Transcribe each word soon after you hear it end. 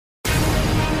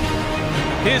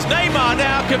Here's Neymar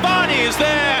now, Cavani is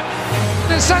there.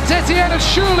 And Saint-Etienne have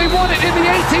surely won it in the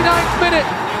 89th minute.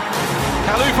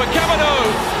 Kalou for Cavani.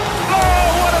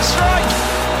 Oh, what a strike!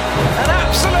 An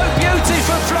absolute beauty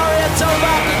for Florian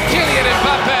Thauvin. Kylian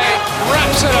Mbappé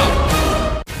wraps it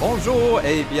up. Bonjour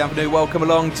et bienvenue. Welcome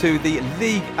along to the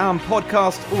Ligue and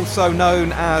podcast, also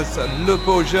known as Le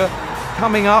Beau Jeu.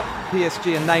 Coming up,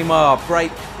 PSG and Neymar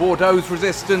break Bordeaux's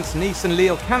resistance. Nice and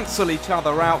Lille cancel each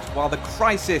other out while the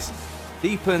crisis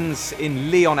deepens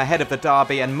in Lyon ahead of the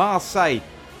derby, and Marseille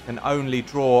can only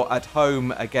draw at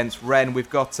home against Rennes. We've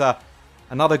got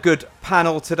another good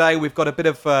panel today. We've got a bit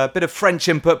of French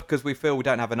input because we feel we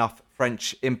don't have enough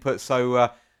French input.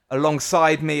 So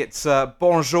alongside me, it's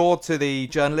bonjour to the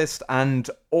journalist and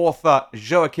author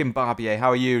Joachim Barbier.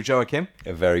 How are you, Joachim?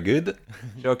 Very good.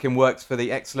 Joachim works for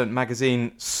the excellent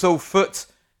magazine SoFoot,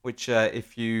 which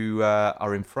if you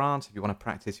are in France, if you want to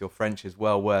practice your French, is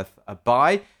well worth a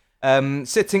buy.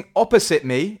 Sitting opposite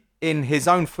me in his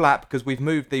own flat, because we've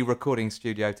moved the recording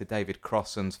studio to David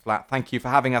Crosson's flat. Thank you for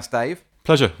having us, Dave.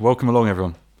 Pleasure. Welcome along,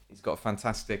 everyone. He's got a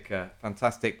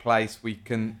fantastic place. We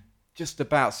can just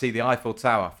about see the Eiffel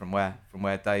Tower from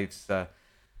where Dave's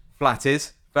flat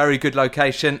is. Very good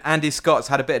location. Andy Scott's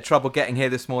had a bit of trouble getting here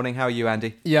this morning. How are you,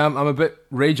 Andy? Yeah, I'm a bit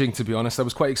raging, to be honest. I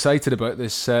was quite excited about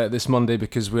this Monday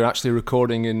because we're actually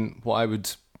recording in what I would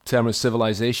term as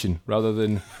civilization rather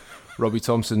than Robbie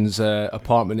Thompson's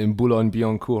apartment in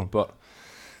Boulogne-Billancourt. But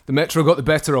the metro got the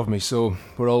better of me, so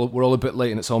we're all a bit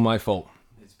late, and it's all my fault.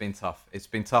 It's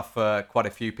been tough for quite a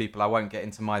few people. I won't get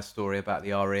into my story about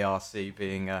the RERC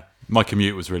being... My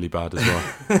commute was really bad as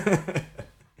well.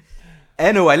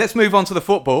 Anyway, let's move on to the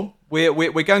football.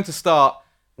 We're going to start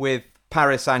with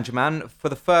Paris Saint-Germain. For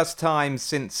the first time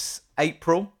since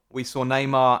April, we saw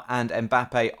Neymar and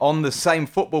Mbappé on the same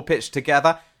football pitch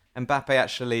together. Mbappé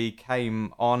actually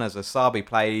came on as Asabi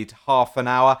played half an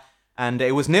hour, and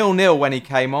it was 0-0 when he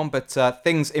came on, but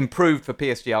things improved for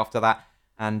PSG after that.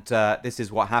 And this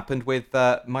is what happened with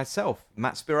myself,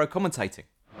 Matt Spiro, commentating.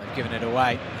 They've given it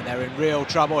away, and they're in real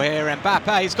trouble here.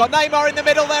 Mbappe's got Neymar in the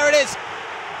middle, there it is.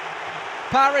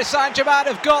 Paris Saint-Germain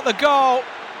have got the goal.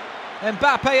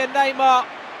 Mbappé and Neymar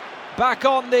back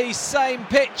on the same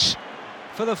pitch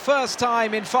for the first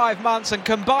time in 5 months and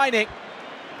combining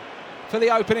for the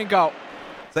opening goal.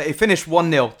 So it finished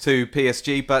 1-0 to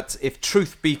PSG, but if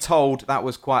truth be told, that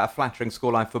was quite a flattering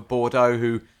scoreline for Bordeaux,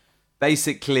 who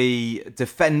basically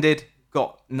defended,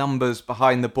 got numbers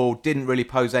behind the ball, didn't really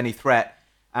pose any threat.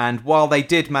 And while they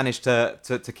did manage to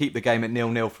keep the game at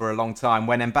 0-0 for a long time,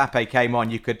 when Mbappé came on,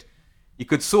 you could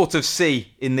sort of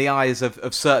see in the eyes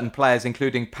of certain players,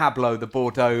 including Pablo, the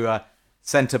Bordeaux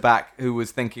centre-back, who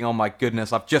was thinking, oh my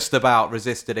goodness, I've just about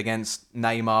resisted against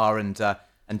Neymar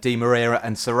and Di Maria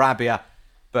and Sarabia.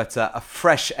 But a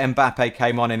fresh Mbappé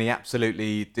came on and he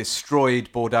absolutely destroyed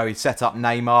Bordeaux. He set up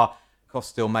Neymar.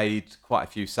 Costil made quite a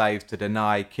few saves to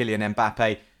deny Kylian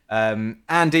Mbappé.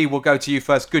 Andy, we'll go to you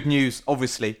first. Good news,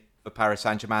 obviously, for Paris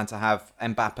Saint-Germain to have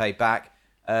Mbappé back.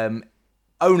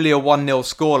 Only a 1-0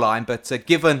 scoreline, but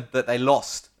given that they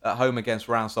lost at home against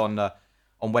Reims on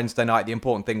Wednesday night, the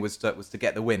important thing was to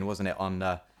get the win, wasn't it?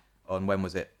 On when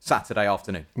was it? Saturday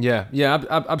afternoon. Yeah,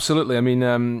 absolutely. I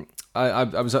mean, I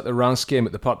was at the Reims game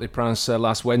at the Parc des Princes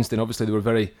last Wednesday, and obviously they were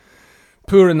very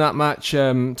poor in that match.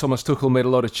 Thomas Tuchel made a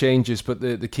lot of changes, but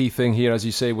the key thing here, as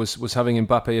you say, was having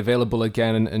Mbappé available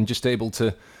again and just able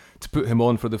to put him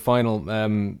on for the final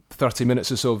 30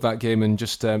 minutes or so of that game and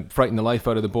just frighten the life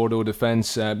out of the Bordeaux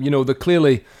defence. There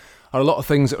clearly are a lot of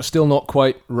things that are still not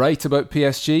quite right about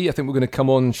PSG. I think we're going to come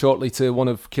on shortly to one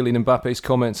of Kylian Mbappe's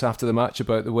comments after the match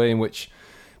about the way in which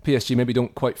PSG maybe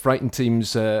don't quite frighten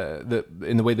teams in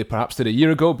the way they perhaps did a year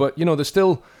ago, but they're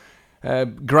still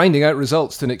grinding out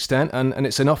results to an extent, and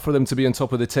it's enough for them to be on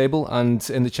top of the table. And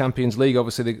in the Champions League,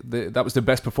 obviously, that was the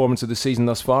best performance of the season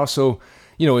thus far. So,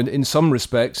 in some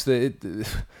respects,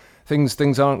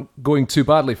 things aren't going too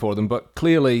badly for them. But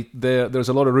clearly, there's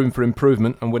a lot of room for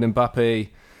improvement. And when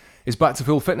Mbappé is back to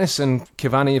full fitness and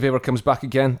Cavani, if ever comes back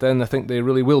again, then I think they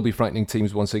really will be frightening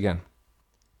teams once again.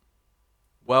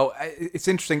 Well, it's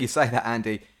interesting you say that,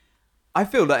 Andy. I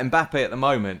feel that Mbappé at the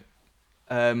moment,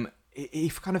 he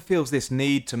kind of feels this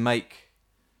need to make,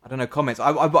 comments.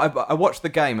 I watched the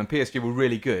game and PSG were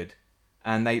really good,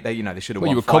 and they should have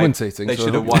won. You were 5. commentating. They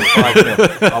should have won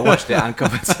 5-0. I watched it and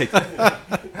commentated.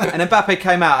 And Mbappé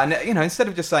came out, and instead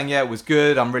of just saying, "Yeah, it was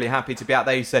good, I'm really happy to be out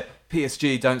there," he said,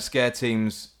 "PSG don't scare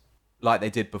teams like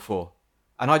they did before."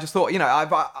 And I just thought,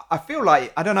 I feel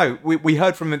like, I don't know, we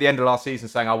heard from him at the end of last season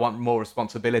saying, I want more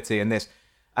responsibility in this.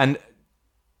 And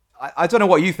I don't know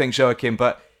what you think, Joachim,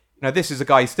 but this is a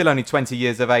guy, he's still only 20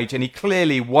 years of age, and he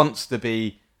clearly wants to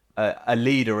be a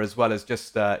leader as well as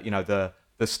just the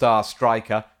star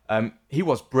striker. He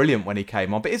was brilliant when he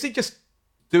came on, but is he just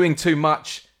doing too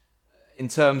much in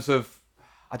terms of,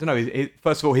 I don't know,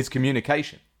 first of all, his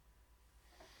communication?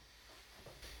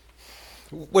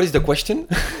 What is the question?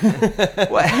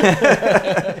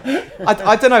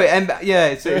 I don't know.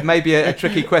 It may be a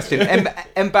tricky question.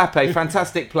 Mbappe,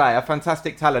 fantastic player,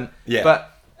 fantastic talent. Yeah.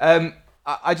 But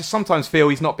I just sometimes feel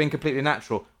he's not been completely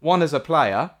natural. One, as a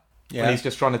player, when he's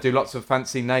just trying to do lots of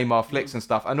fancy Neymar flicks and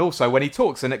stuff. And also when he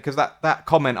talks, and because that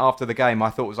comment after the game I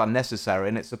thought was unnecessary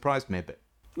and it surprised me a bit.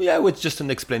 Yeah, it was just an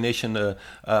explanation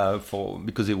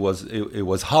because it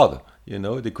was hard.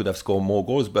 They could have scored more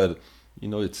goals, but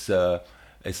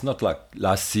it's not like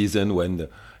last season when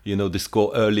they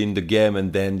score early in the game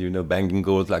and then banging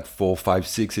goals like 4, 5,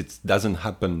 6. It doesn't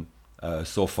happen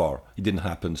so far. It didn't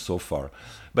happen so far,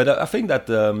 but I think that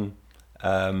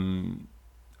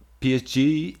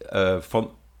PSG,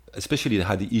 especially they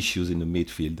had the issues in the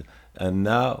midfield, and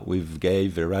now with Gay,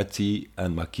 Verratti,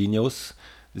 and Marquinhos,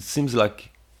 it seems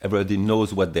like everybody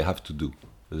knows what they have to do.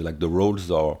 Like the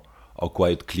roles are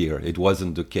quite clear. It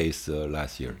wasn't the case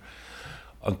last year.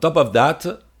 On top of that,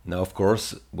 now of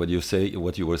course, what you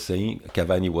were saying,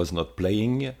 Cavani was not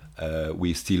playing.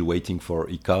 We're still waiting for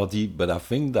Icardi, but I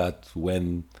think that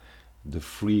when the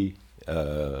three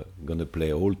gonna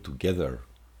play all together,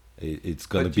 it's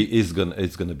gonna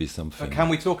be something. But can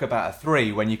we talk about a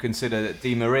 3 when you consider that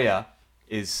Di Maria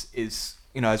is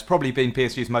has probably been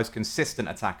PSG's most consistent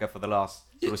attacker for the last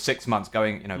sort of 6 months,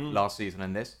 going last season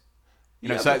and this.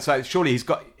 So surely he's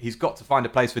got to find a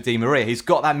place for Di Maria. He's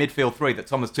got that midfield 3 that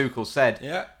Thomas Tuchel said.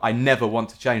 Yeah. I never want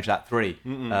to change that 3.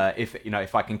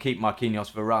 If I can keep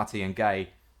Marquinhos, Verratti, and Gay,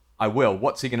 I will.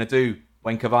 What's he going to do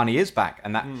when Cavani is back?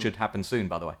 And that should happen soon,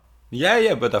 by the way.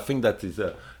 Yeah, but I think that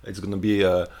it's going to be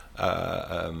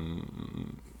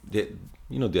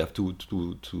they have to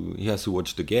he has to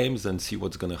watch the games and see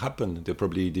what's going to happen. They're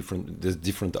probably different. There's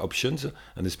different options,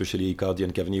 and especially Icardi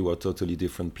and Cavani were totally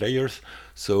different players.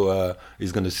 So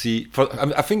he's going to see.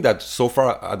 I think that so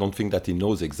far I don't think that he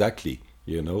knows exactly,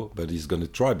 but he's going to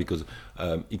try because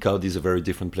Icardi is a very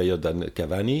different player than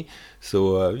Cavani.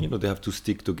 So they have to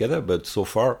stick together. But so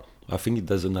far I think he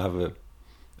doesn't have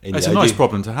it's a nice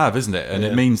problem to have, isn't it? And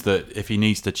it means that if he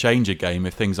needs to change a game,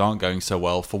 if things aren't going so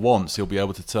well, for once he'll be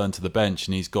able to turn to the bench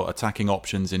and he's got attacking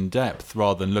options in depth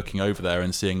rather than looking over there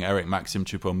and seeing Eric Maxim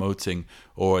Choupo-Moting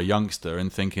or a youngster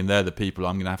and thinking they're the people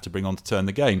I'm going to have to bring on to turn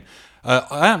the game.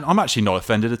 I'm actually not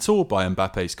offended at all by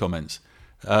Mbappe's comments.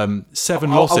 7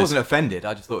 losses. I wasn't offended.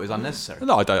 I just thought it was unnecessary.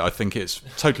 No, I think it's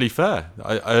totally fair.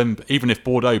 Even if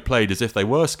Bordeaux played as if they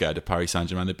were scared of Paris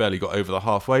Saint-Germain, they barely got over the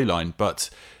halfway line.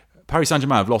 But Paris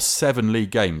Saint-Germain have lost 7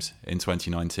 league games in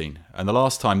 2019. And the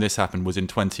last time this happened was in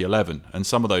 2011. And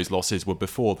some of those losses were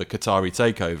before the Qatari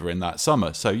takeover in that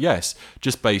summer. So yes,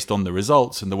 just based on the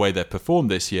results and the way they've performed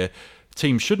this year,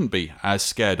 teams shouldn't be as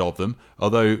scared of them.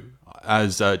 Although,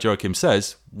 as Joachim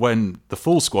says, when the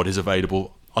full squad is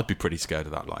available, I'd be pretty scared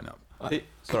of that lineup.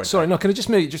 Sorry, no, can I just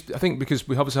make, I think because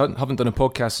we obviously haven't done a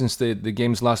podcast since the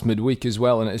games last midweek as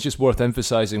well, and it's just worth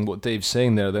emphasising what Dave's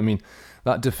saying there. I mean,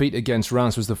 that defeat against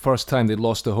Reims was the first time they'd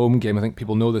lost a home game, I think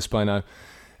people know this by now,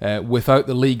 without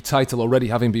the league title already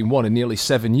having been won in nearly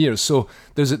 7 years. So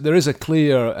there is a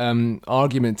clear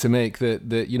argument to make that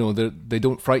they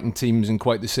don't frighten teams in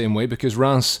quite the same way, because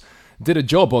Reims did a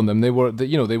job on them. They were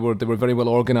very well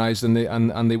organised, and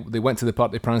they went to the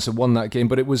Parc des Princes and won that game.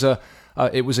 But it was a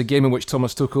game in which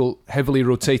Thomas Tuchel heavily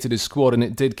rotated his squad, and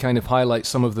it did kind of highlight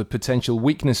some of the potential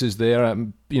weaknesses there.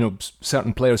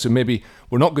 Certain players who maybe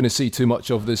we're not going to see too much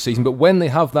of this season. But when they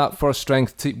have that first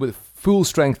strength with full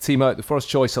strength team out, the first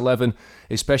choice 11,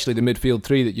 especially the midfield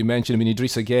 3 that you mentioned. I mean,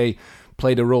 Idrissa Gueye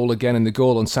played a role again in the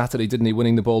goal on Saturday, didn't he?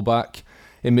 Winning the ball back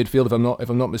in midfield, if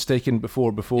I'm not mistaken.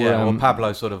 Before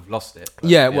Pablo sort of lost it.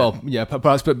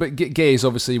 Perhaps, but Gueye is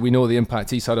obviously, we know the impact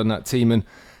he's had on that team, and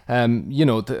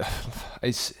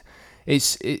it's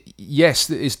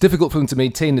difficult for them to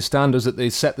maintain the standards that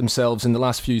they set themselves in the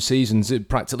last few seasons,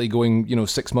 practically going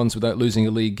 6 months without losing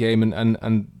a league game,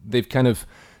 and they've kind of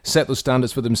set those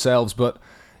standards for themselves, but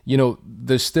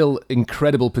there's still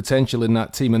incredible potential in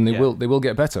that team, and they will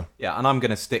get better. Yeah, and I'm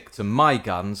going to stick to my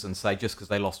guns and say, just because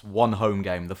they lost one home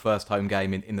game, the first home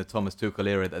game in the Thomas Tuchel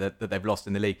era that they've lost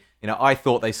in the league, I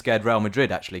thought they scared Real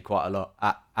Madrid actually quite a lot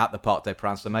at the Parc des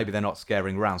Princes. So maybe they're not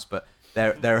scaring Reims, but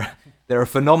they're a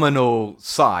phenomenal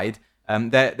side.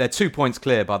 They're 2 points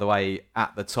clear, by the way,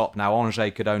 at the top now.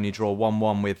 Angers could only draw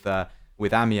 1-1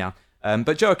 with Amiens.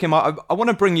 But Joachim, I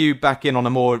want to bring you back in on a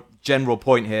more general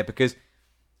point here, because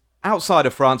outside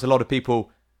of France, a lot of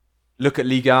people look at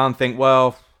Ligue 1 and think,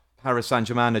 well, Paris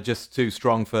Saint-Germain are just too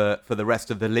strong for the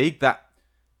rest of the league. That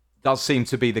does seem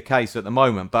to be the case at the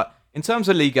moment. But in terms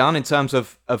of Ligue 1, in terms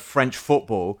of French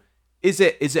football, is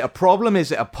it a problem?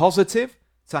 Is it a positive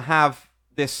to have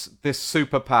this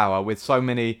superpower with so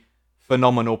many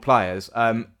phenomenal players?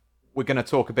 We're going to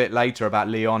talk a bit later about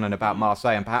Lyon and about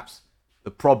Marseille, and perhaps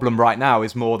the problem right now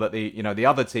is more that the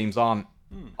other teams aren't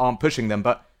pushing them.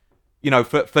 But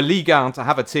for Ligue 1 to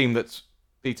have a team that's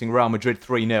beating Real Madrid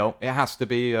 3-0, it has to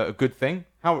be a good thing.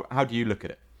 How do you look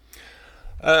at it?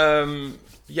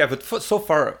 Yeah, but so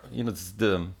far, we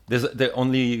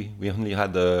only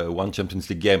had one Champions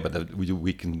League game, but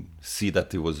we can see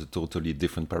that it was a totally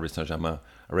different Paris Saint-Germain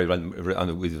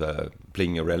with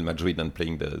playing Real Madrid and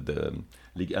playing the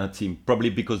Ligue 1 team. Probably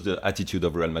because the attitude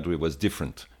of Real Madrid was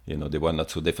different. They were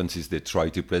not so defensive. They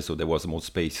tried to play, so there was more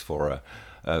space for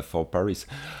Paris.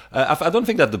 I don't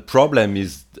think that the problem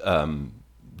is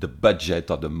the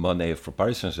budget or the money for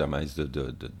Paris Saint-Germain. Is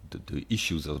the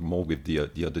issues are more with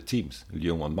the other teams.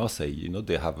 Lyon and Marseille,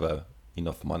 they have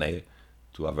enough money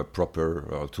to have a proper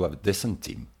or to have a decent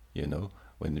team.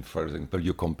 When, for example,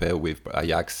 you compare with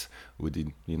Ajax, with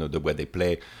the way they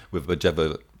play, with budget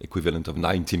equivalent of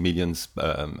 90 million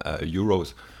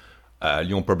euros.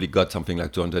 Lyon probably got something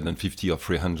like 250 or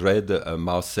 300.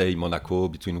 Marseille, Monaco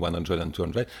between 100 and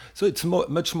 200. So it's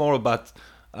much more about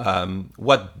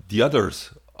what the others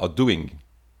are doing,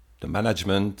 the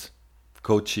management,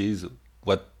 coaches,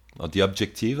 what are the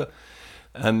objective.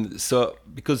 And so,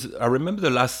 because I remember the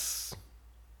last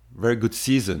very good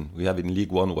season we have in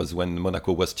Ligue 1 was when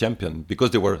Monaco was champion,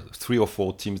 because there were 3 or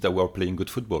 4 teams that were playing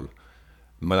good football.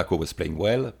 Monaco was playing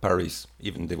well. Paris,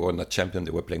 even they were not champion,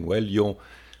 they were playing well. Lyon,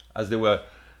 as they were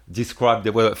described,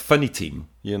 they were a funny team.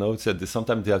 So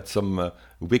sometimes they had some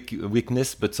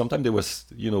weakness, but sometimes there was,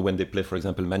 when they play, for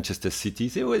example, Manchester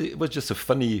City, it was just a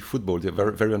funny football. They're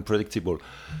very, very unpredictable.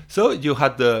 So you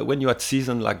had when you had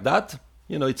season like that,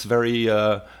 it's very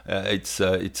it's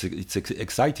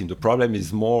exciting. The problem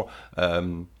is more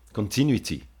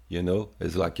continuity.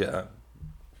 It's like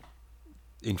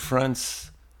in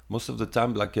France, most of the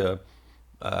time,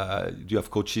 you have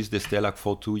coaches, they stay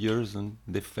for 2 years and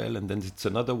they fail, and then it's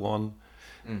another one.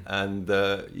 And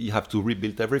you have to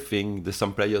rebuild everything. There's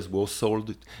some players were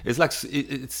sold. It's like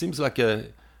it seems like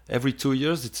every 2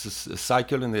 years it's a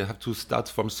cycle, and they have to start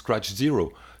from scratch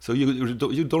zero. So you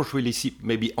don't really see.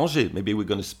 Maybe Angers. Maybe we're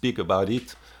going to speak about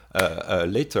it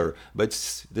later.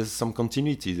 But there's some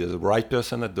continuity. There's the right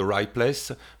person at the right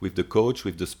place, with the coach,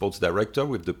 with the sports director,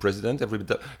 with the president.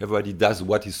 Everybody does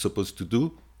what he's supposed to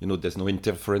do. There's no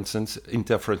interferences.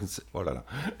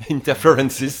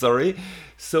 Sorry.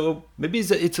 So maybe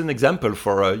it's an example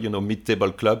for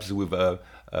mid-table clubs with a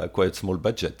quite small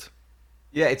budget.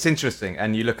 Yeah, it's interesting.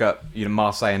 And you look at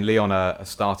Marseille and Lyon are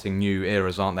starting new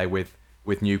eras, aren't they, with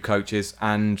new coaches,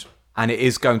 and it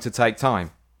is going to take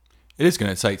time. It is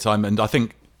going to take time, and I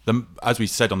think, as we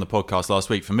said on the podcast last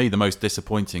week, for me, the most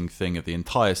disappointing thing of the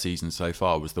entire season so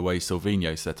far was the way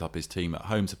Sylvinho set up his team at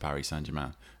home to Paris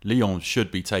Saint-Germain. Lyon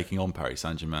should be taking on Paris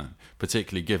Saint-Germain,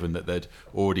 particularly given that they'd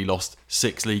already lost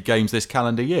 6 league games this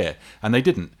calendar year, and they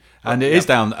didn't. And it is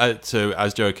down to,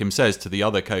 as Joachim says, to the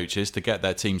other coaches to get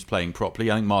their teams playing properly.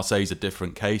 I think Marseille's a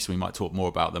different case. We might talk more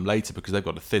about them later because they've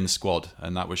got a thin squad,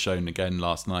 and that was shown again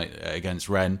last night against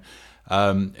Rennes.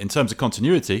 In terms of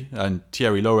continuity, and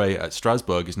Thierry Loret at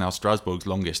Strasbourg is now Strasbourg's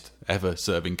longest ever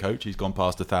serving coach. He's gone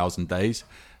past 1,000 days.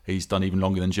 He's done even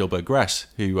longer than Gilbert Gress,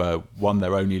 who won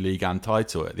their only Ligue 1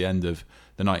 title at the end of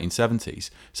the 1970s.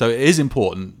 So it is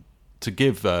important to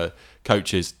give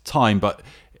coaches time, but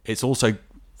it's also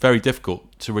very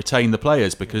difficult to retain the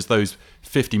players because those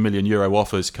 50 million euro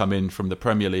offers come in from the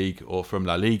Premier League or from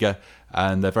La Liga,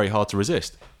 and they're very hard to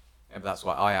resist. Yeah, but that's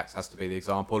why Ajax has to be the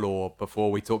example. Or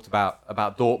before we talked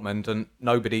about Dortmund, and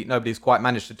nobody's quite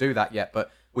managed to do that yet.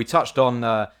 But we touched on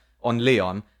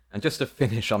Lyon, and just to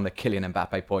finish on the Kylian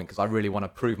Mbappé point, because I really want to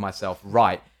prove myself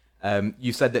right.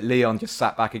 You said that Lyon just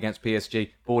sat back against PSG.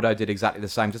 Bordeaux did exactly the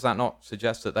same. Does that not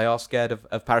suggest that they are scared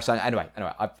of Paris Saint-Germain?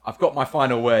 Anyway, I've got my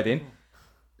final word in.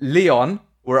 Lyon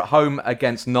were at home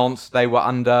against Nantes. They were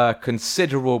under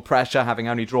considerable pressure, having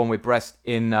only drawn with Brest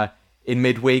in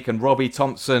midweek, and Robbie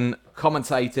Thompson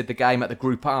commentated the game at the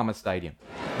Groupama Stadium.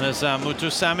 There's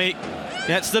Mutusami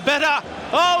gets the better.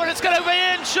 Oh, and it's going to be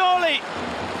in, surely.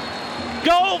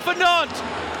 Goal for Nantes.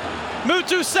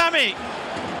 Mutusami.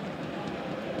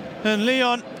 And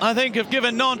Lyon, I think, have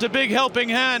given Nantes a big helping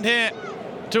hand here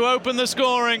to open the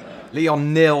scoring.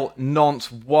 Lyon 0,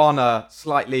 Nantes 1, a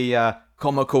slightly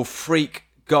comical freak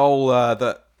goal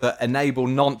that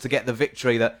enabled Nantes to get the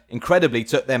victory that incredibly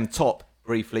took them top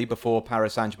briefly before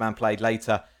Paris Saint-Germain played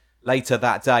later later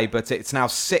that day. But it's now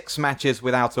 6 matches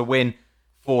without a win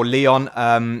for Lyon.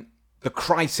 The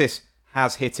crisis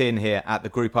has hit in here at the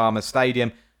Groupama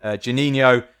Stadium.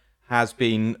 Juninho has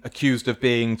been accused of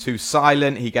being too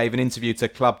silent. He gave an interview to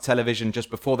club television just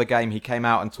before the game. He came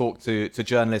out and talked to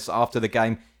journalists after the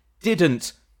game.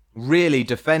 Didn't really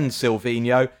defend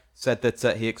Sylvinho. Said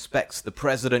that he expects the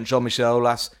president, Jean-Michel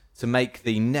Aulas, to make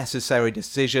the necessary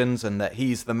decisions and that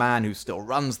he's the man who still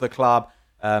runs the club.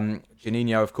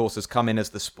 Juninho, of course, has come in as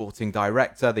the sporting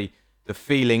director. The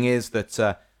feeling is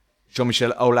that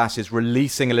Jean-Michel Aulas is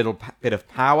releasing a little bit of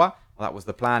power. Well, that was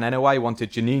the plan anyway.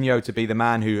 Wanted Juninho to be the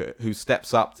man who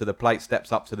steps up to the plate,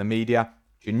 steps up to the media.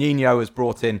 Juninho has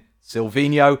brought in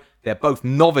Sylvinho. They're both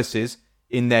novices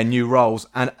in their new roles.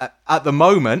 And at the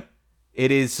moment,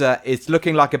 it's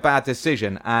looking like a bad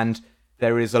decision. And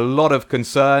there is a lot of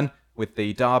concern with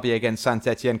the derby against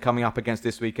Saint-Etienne coming up against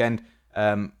this weekend.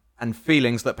 And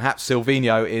feelings that perhaps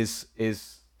Sylvinho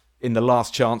is in the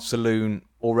last chance saloon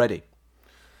already.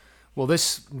 Well,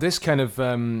 this kind of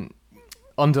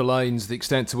underlines the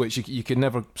extent to which you can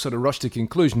never sort of rush to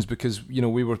conclusions, because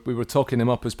we were talking them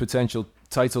up as potential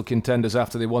title contenders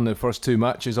after they won their first 2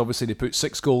 matches. Obviously, they put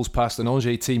 6 goals past an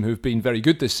Angers team who've been very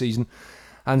good this season,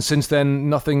 and since then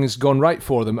nothing has gone right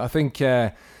for them. I think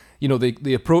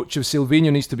the approach of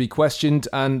Sylvinho needs to be questioned,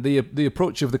 and the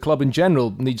approach of the club in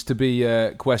general needs to be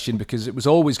questioned, because it was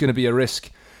always going to be a risk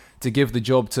to give the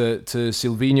job to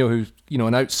Sylvinho, who's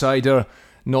an outsider,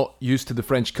 not used to the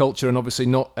French culture, and obviously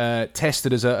not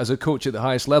tested as a coach at the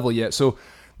highest level yet. So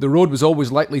the road was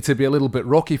always likely to be a little bit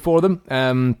rocky for them.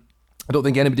 I don't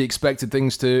think anybody expected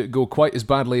things to go quite as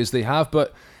badly as they have,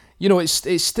 but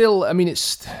it's still,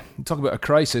 it's talk about a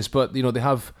crisis, but they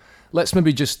have. Let's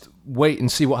maybe just wait and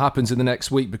see what happens in the next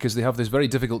week, because they have this very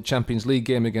difficult Champions League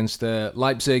game against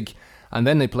Leipzig, and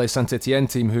then they play Saint-Etienne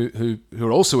team who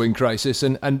are also in crisis,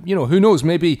 and who knows,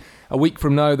 maybe a week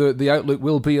from now the outlook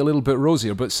will be a little bit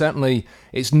rosier, but certainly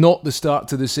it's not the start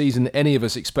to the season any of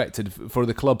us expected for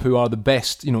the club, who are the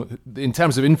best, in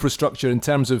terms of infrastructure, in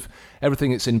terms of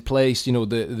everything that's in place.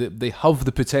 They have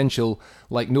the potential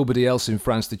like nobody else in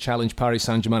France to challenge Paris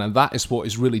Saint-Germain, and that is what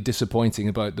is really disappointing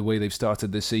about the way they've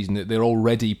started this season, that they're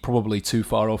already probably too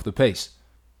far off the pace.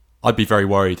 I'd be very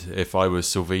worried if I was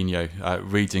Sylvinho.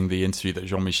 Reading the interview that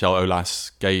Jean-Michel Aulas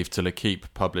gave to L'Equipe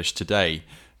published today,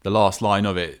 the last line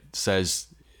of it says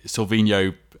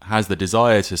Sylvinho has the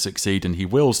desire to succeed and he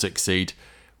will succeed,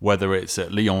 whether it's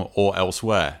at Lyon or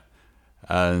elsewhere.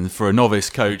 And for a novice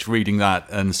coach reading that,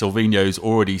 and Sylvinho's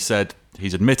already said,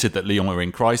 he's admitted that Lyon are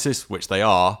in crisis, which they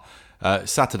are.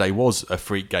 Saturday was a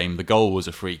freak game. The goal was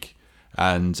a freak.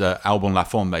 And Albon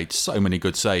Lafont made so many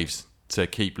good saves to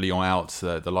keep Lyon out,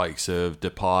 the likes of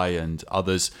Depay and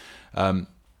others.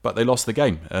 But they lost the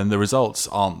game, and the results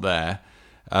aren't there.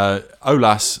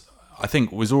 Aulas, I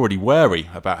think, was already wary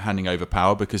about handing over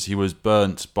power, because he was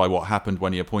burnt by what happened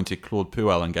when he appointed Claude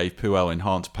Puel and gave Puel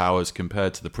enhanced powers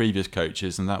compared to the previous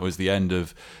coaches, and that was the end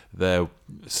of their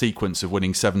sequence of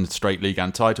winning 7 straight Ligue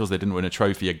 1 titles. They didn't win a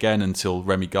trophy again until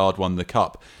Rémi Garde won the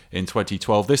Cup in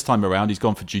 2012. This time around, he's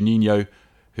gone for Juninho,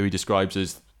 who he describes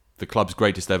as the club's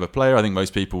greatest ever player. I think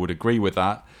most people would agree with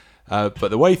that. But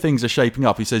the way things are shaping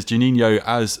up, he says Juninho,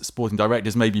 as sporting director,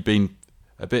 has maybe been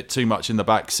a bit too much in the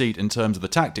back seat in terms of the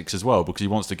tactics as well, because he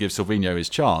wants to give Sylvinho his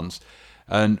chance.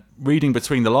 And reading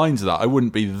between the lines of that, I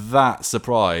wouldn't be that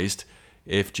surprised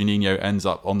if Juninho ends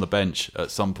up on the bench at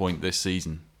some point this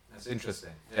season. That's interesting.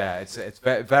 Yeah, it's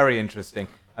very, very interesting.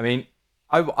 I mean,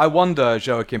 I wonder,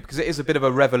 Joachim, because it is a bit of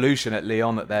a revolution at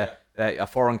Lyon that they're a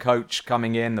foreign coach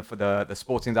coming in, the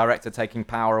sporting director taking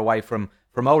power away from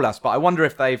Aulas. But I wonder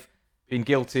if they've been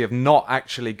guilty of not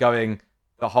actually going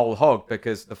the whole hog,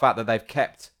 because the fact that they've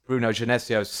kept Bruno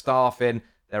Genesio's staff in,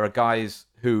 there are guys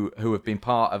who have been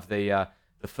part of the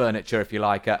furniture, if you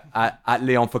like, at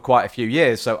Lyon for quite a few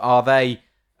years. So are they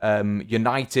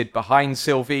united behind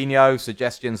Sylvinho?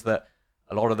 Suggestions that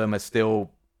a lot of them are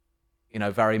still,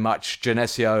 very much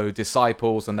Genesio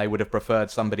disciples, and they would have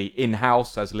preferred somebody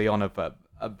in-house, as Lyon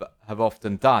have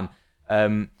often done.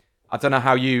 I don't know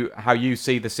how you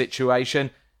see the situation.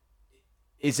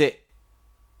 Is it,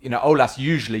 Aulas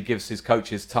usually gives his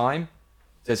coaches time.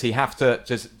 Does he have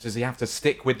to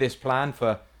stick with this plan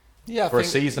for a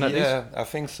season at least? Yeah, I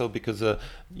think so, because they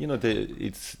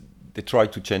try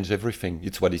to change everything.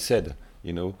 It's what he said,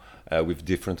 with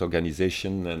different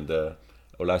organization, and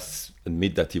Aulas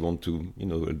admit that he want to,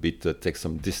 a bit take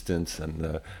some distance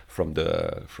and from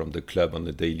the club on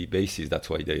a daily basis.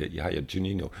 That's why he hired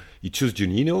Juninho. He chose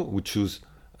Juninho, who chose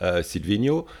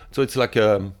Sylvinho. So it's like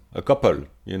a couple,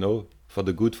 for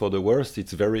the good, for the worst,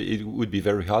 it would be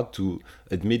very hard to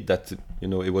admit that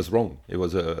it was wrong. It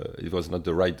was not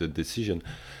the right decision.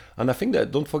 And I think that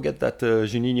don't forget that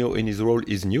Juninho in his role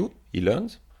is new. He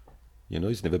learns.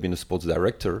 He's never been a sports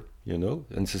director. And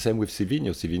it's the same with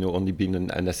Sylvinho. Sylvinho only been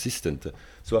an assistant.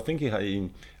 So I think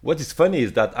what is funny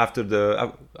is that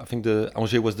after I think the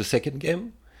Angers was the second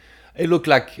game. It looked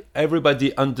like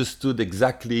everybody understood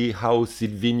exactly how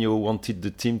Sylvinho wanted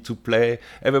the team to play.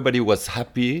 Everybody was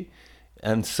happy.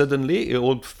 And suddenly it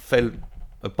all fell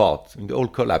apart, it all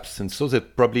collapsed. And so there's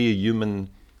probably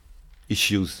human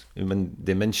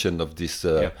dimension of this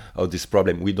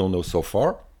problem. We don't know so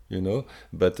far,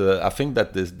 but I think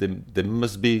that there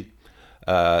must be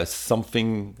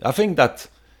something. I think that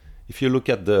if you look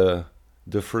at the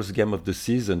first game of the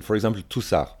season, for example,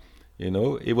 Toussaint,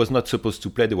 he was not supposed to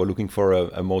play. They were looking for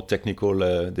a more technical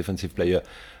defensive player.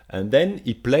 And then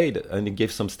he played and he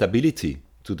gave some stability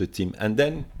to the team. And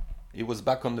then he was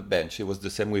back on the bench. It was the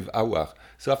same with Aouar.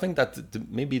 So I think that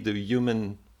maybe the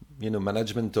human,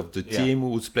 management of the team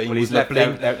who's playing. Well,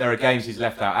 there are games he's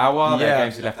left out Aouar. There are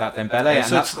games he's left out Dembele,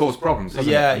 and that's caused problems.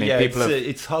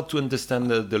 It's hard to understand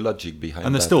the logic behind.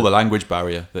 And there's still the language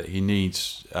barrier that he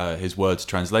needs his words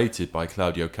translated by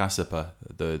Claudio Caçapa,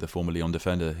 the former Lyon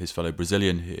defender, his fellow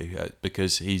Brazilian,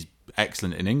 because he's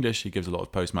excellent in English. He gives a lot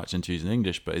of post-match interviews in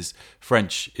English, but his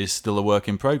French is still a work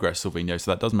in progress, Sylvinho.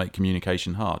 So that does make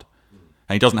communication hard.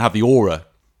 And he doesn't have the aura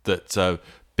that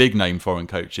big-name foreign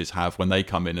coaches have when they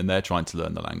come in and they're trying to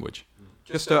learn the language.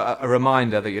 Just a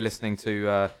reminder that you're listening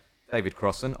to David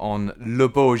Crossan on Le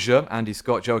Beau Jeu, Andy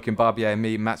Scott, Joachim Barbier and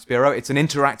me, Matt Spiro. It's an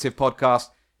interactive podcast.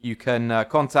 You can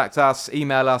contact us,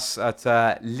 email us at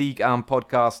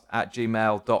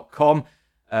ligue1podcast@gmail.com,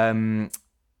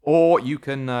 or you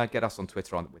can get us on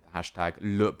Twitter with the hashtag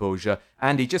Le Beau Jeu.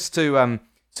 Andy, just to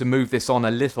move this on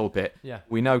a little bit,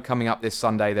 we know coming up this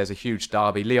Sunday there's a huge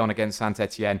derby. Lyon against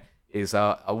Saint-Etienne is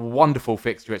a wonderful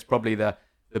fixture. It's probably the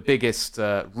biggest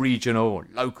regional,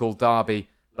 local derby,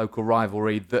 local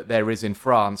rivalry that there is in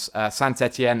France.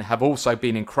 Saint-Etienne have also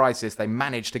been in crisis. They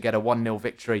managed to get a 1-0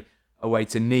 victory away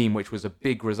to Nîmes, which was a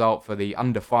big result for the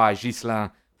under-fire Ghislain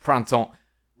Printemps.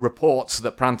 Reports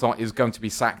that Printemps is going to be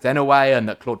sacked anyway and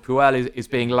that Claude Puel is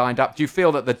being lined up. Do you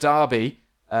feel that the derby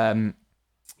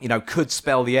could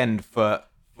spell the end for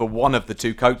one of the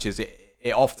two coaches?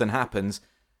 It often happens,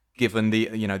 given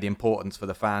the importance for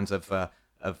the fans of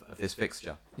this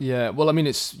fixture. Yeah, well, I mean,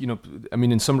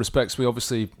 in some respects, we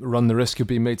obviously run the risk of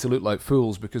being made to look like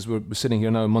fools because we're sitting here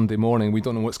now on Monday morning. We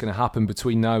don't know what's going to happen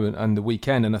between now and the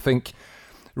weekend. And I think,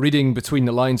 reading between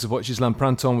the lines of what Ghislain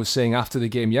Printemps was saying after the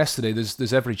game yesterday,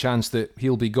 there's every chance that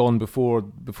he'll be gone before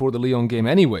the Lyon game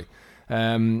anyway.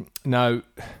 Now,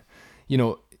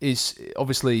 is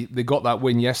obviously they got that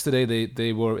win yesterday. They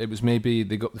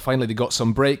got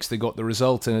some breaks. They got the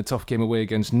result in a tough game away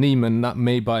against Nîmes, and that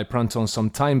may buy Printemps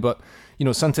some time. But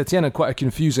Saint-Etienne are quite a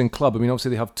confusing club. I mean, obviously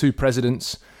they have two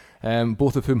presidents,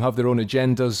 both of whom have their own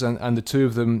agendas, and the two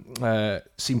of them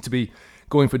seem to be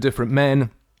going for different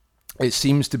men. It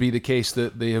seems to be the case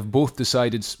that they have both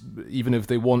decided, even if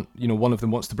they want, one of them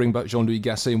wants to bring back Jean-Louis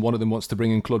Gasset and one of them wants to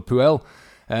bring in Claude Puel.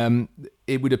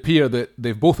 It would appear that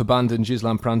they've both abandoned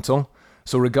Ghislain Printemps.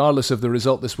 So regardless of the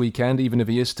result this weekend, even if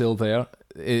he is still there,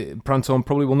 Printemps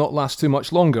probably will not last too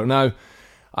much longer. Now,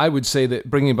 I would say that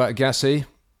bringing back Gasset,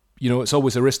 it's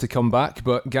always a risk to come back,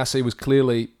 but Gasset was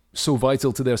clearly so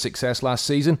vital to their success last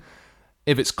season.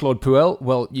 If it's Claude Puel,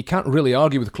 well, you can't really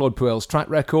argue with Claude Puel's track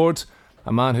record.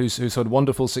 A man who's had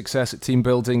wonderful success at team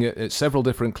building at several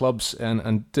different clubs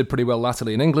and did pretty well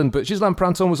latterly in England. But Ghislain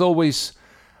Printemps was always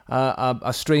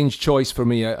a strange choice for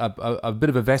me, a bit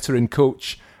of a veteran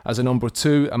coach as a number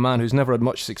two, a man who's never had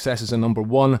much success as a number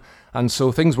one, and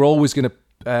so things were always going to,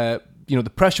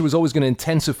 the pressure was always going to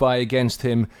intensify against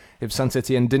him if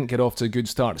Saint-Etienne didn't get off to a good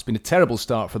start. It's been a terrible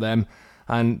start for them,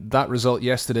 and that result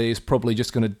yesterday is probably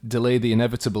just going to delay the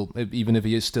inevitable, even if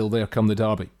he is still there come the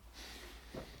derby.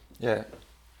 Yeah,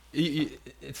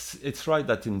 it's right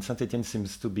that in Saint-Etienne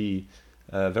seems to be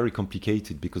very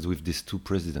complicated because with these two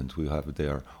presidents who have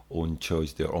their own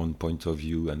choice, their own point of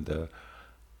view, and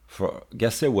for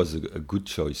Gasset was a good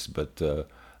choice, but it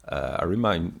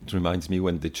reminds me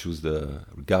when they choose the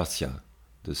Garcia,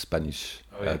 the Spanish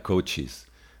coaches,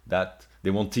 that they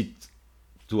wanted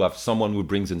to have someone who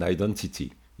brings an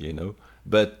identity,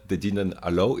 but they didn't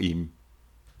allow him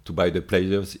to buy the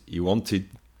players he wanted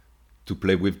to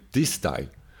play with this style.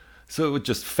 So it would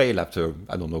just fail after,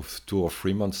 2 or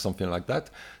 3 months, something like that.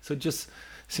 So it just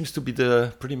seems to be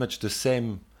pretty much the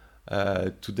same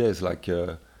today. It's like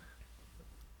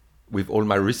with all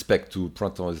my respect to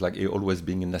Printemps, it's like he always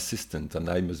being an assistant, and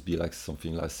I must be like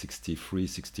something like 63,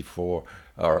 64.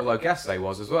 Although Gasset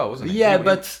was as well, wasn't he? Yeah,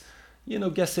 but you know,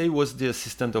 Gasset was the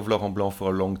assistant of Laurent Blanc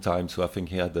for a long time, so I think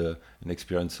he had an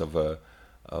experience of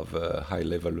a high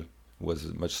level,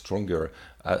 was much stronger.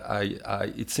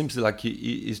 It seems like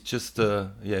it's just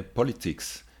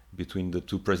politics between the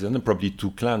two presidents, and probably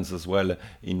two clans as well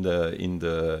in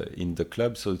the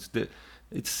club. So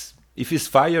it's if he's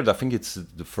fired, I think it's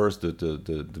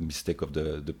the mistake of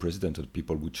the president or the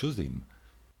people who choose him.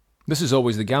 This is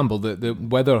always the gamble, that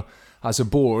whether as a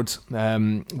board,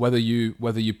 whether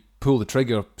you pull the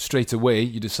trigger straight away,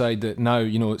 you decide that now,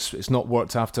 you know, it's not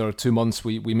worked, after 2 months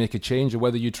we make a change, or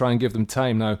whether you try and give them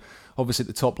time. Now, obviously at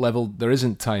the top level there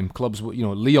isn't time. Clubs, you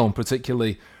know, Lyon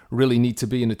particularly, really need to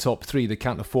be in the top 3. They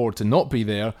can't afford to not be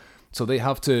there, so they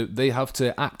have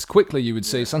to act quickly, you would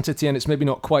say. Saint-Etienne, it's maybe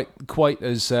not quite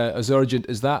as urgent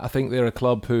as that. I think they're a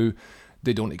club who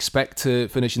they don't expect to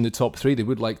finish in the top 3. They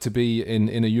would like to be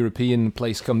in a European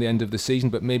place come the end of the season,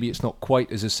 but maybe it's not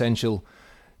quite as essential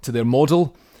to their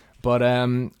model. But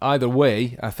either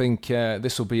way, I think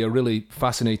this will be a really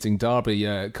fascinating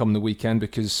derby come the weekend,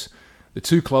 because the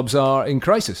two clubs are in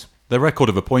crisis. Their record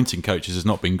of appointing coaches has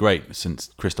not been great since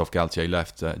Christophe Galtier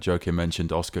left. Joachim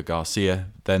mentioned Oscar Garcia.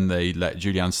 Then they let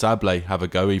Julian Sablé have a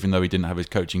go, even though he didn't have his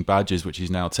coaching badges, which he's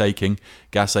now taking.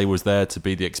 Gasset was there to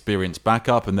be the experienced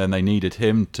backup, and then they needed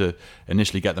him to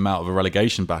initially get them out of a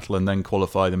relegation battle and then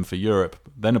qualify them for Europe.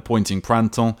 Then appointing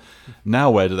Printemps. Now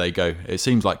where do they go? It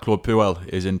seems like Claude Puel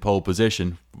is in pole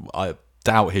position. I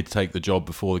doubt he'd take the job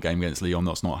before the game against Lyon.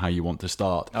 That's not how you want to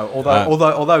start.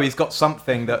 Although he's got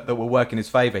something that will work in his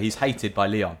favour. He's hated by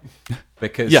Lyon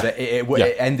because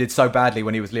it ended so badly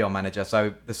when he was Lyon manager.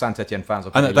 So the Saint-Etienne fans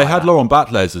will. And they had Laurent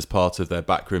Batles as part of their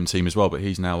backroom team as well, but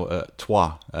he's now at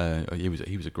Troyes. He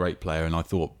was a great player, and I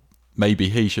thought maybe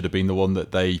he should have been the one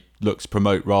that they looked to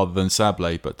promote rather than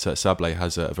Sablé. But Sablé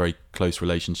has a very close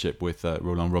relationship with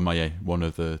Roland Romaillet, one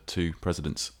of the two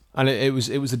presidents. And it was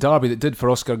the derby that did for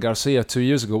Oscar Garcia 2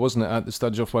 years ago, wasn't it? At the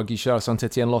Stade Geoffroy Guichard,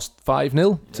 Saint-Etienne lost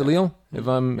 5-0 to Lyon, if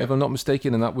I'm not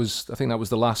mistaken, and I think that was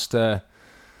the last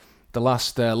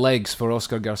legs for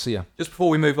Oscar Garcia. Just before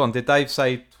we move on, did Dave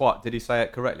say twat? Did he say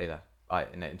it correctly there?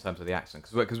 In terms of the accent,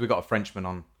 because we've got a Frenchman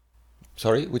on.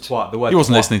 Sorry, which twat? The word he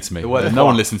wasn't twat. listening to me. No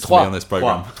one listens to me on this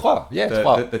program.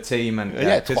 The team, and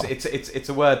because it's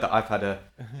a word that I've had a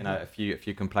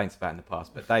few complaints about in the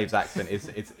past. But Dave's accent is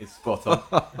spot on.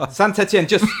 Saint-Etienne,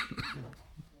 just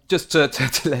to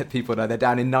let people know, they're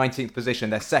down in 19th position.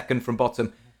 They're second from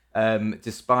bottom,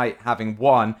 despite having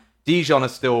won. Dijon are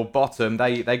still bottom.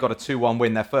 They got a 2-1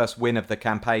 win, their first win of the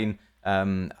campaign.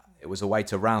 It was away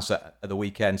to Reims at the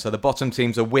weekend. So the bottom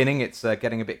teams are winning. It's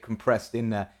getting a bit compressed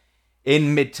in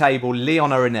mid-table.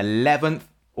 Lyon are in 11th,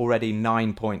 already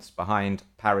 9 points behind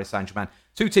Paris Saint-Germain.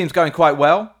 Two teams going quite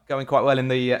well in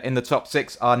the top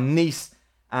 6 are Nice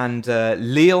and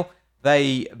Lille.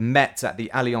 They met at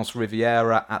the Allianz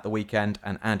Riviera at the weekend,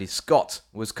 and Andy Scott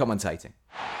was commentating.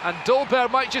 And Dolberg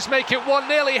might just make it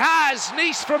 1-0. He has.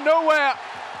 Nice from nowhere.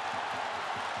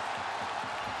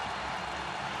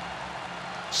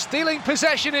 Stealing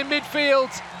possession in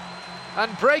midfield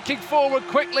and breaking forward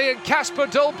quickly, and Kasper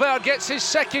Dolberg gets his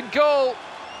second goal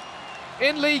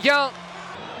in Ligue 1.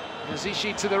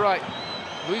 Yazici to the right.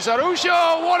 Luis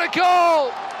Araujo, what a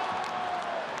goal!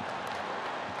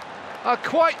 A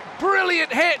quite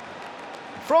brilliant hit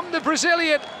from the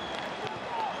Brazilian.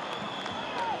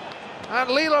 And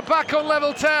Lille are back on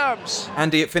level terms.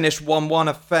 Andy, it finished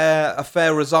 1-1, a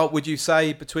fair result, would you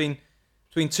say, between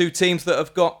two teams that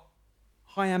have got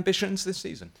high ambitions this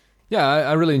season? Yeah,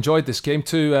 I really enjoyed this game.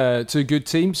 Two good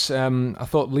teams. I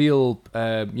thought Lille,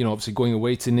 obviously going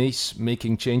away to Nice,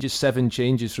 making changes, 7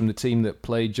 changes from the team that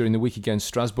played during the week against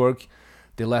Strasbourg.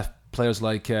 They left players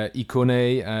like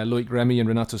Ikone, Loic Remy and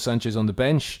Renato Sanchez on the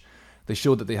bench. They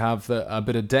showed that they have a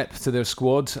bit of depth to their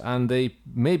squad, and they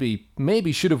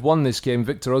maybe should have won this game.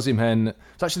 Victor Osimhen,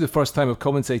 it's actually the first time I've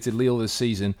commentated Lille this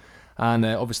season, and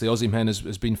obviously Osimhen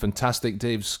has been fantastic.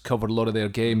 Dave's covered a lot of their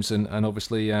games, and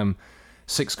obviously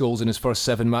 6 goals in his first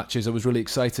 7 matches. I was really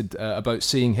excited about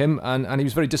seeing him, and he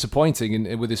was very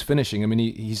disappointing with his finishing. I mean,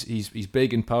 he's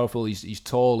big and powerful. He's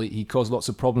tall. He caused lots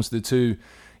of problems to the two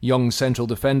young central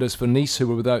defenders for Nice, who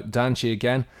were without Danchi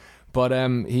again. But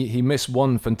he missed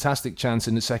one fantastic chance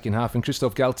in the second half, and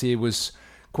Christophe Galtier was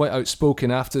quite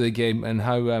outspoken after the game and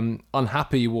how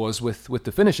unhappy he was with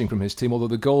the finishing from his team. Although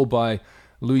the goal by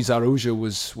Luis Araujo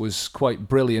was quite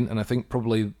brilliant, and I think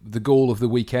probably the goal of the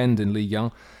weekend in Ligue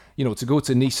 1. To go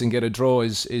to Nice and get a draw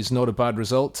is not a bad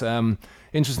result.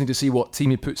 Interesting to see what team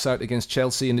he puts out against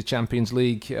Chelsea in the Champions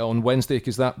League on Wednesday,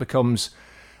 because that becomes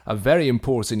a very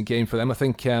important game for them. I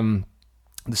think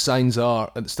the signs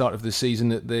are at the start of the season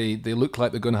that they look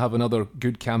like they're going to have another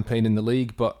good campaign in the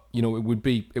league, but it would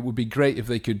be great if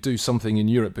they could do something in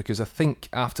Europe, because I think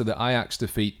after the Ajax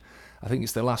defeat, I think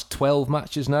it's their last 12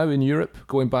 matches now in Europe,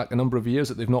 going back a number of years,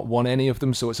 that they've not won any of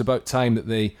them. So it's about time that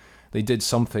they did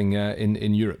something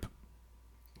in Europe.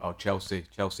 Oh, Chelsea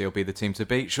will be the team to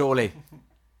beat, surely.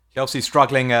 Chelsea's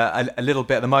struggling a little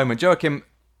bit at the moment. Joachim,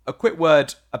 a quick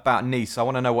word about Nice. I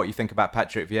want to know what you think about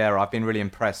Patrick Vieira. I've been really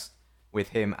impressed with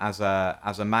him as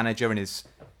a manager in his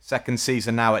second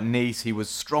season now at Nice. He was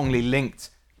strongly linked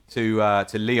to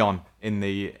Lyon in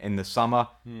the summer.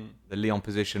 The Lyon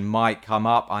position might come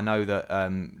up. I know that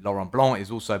Laurent Blanc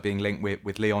is also being linked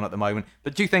with Lyon at the moment.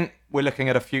 But do you think we're looking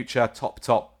at a future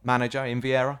top manager in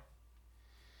Vieira?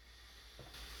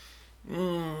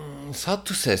 It's hard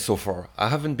to say so far. I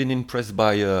haven't been impressed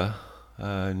by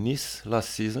Nice last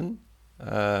season.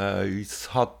 It's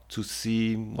hard to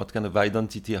see what kind of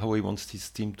identity, how he wants his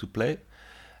team to play.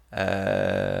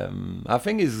 I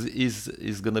think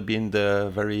he's going to be in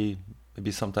the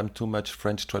maybe sometimes too much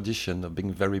French tradition of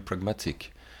being very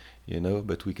pragmatic,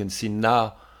 But we can see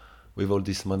now, with all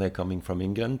this money coming from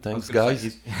England, thanks guys.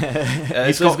 He's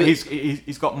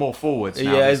got more forwards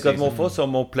now. Yeah, he's got more forwards, so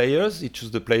more players. He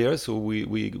chooses the players, so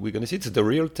we're going to see it's a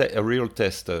real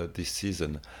test this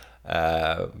season.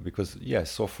 Because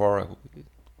so far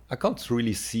I can't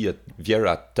really see a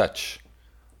Vieira touch.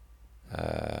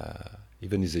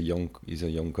 Even he's a young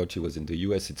coach. He was in the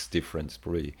US. It's different. It's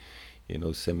probably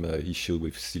same issue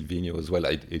with Sylvinho as well.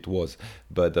 It was,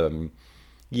 but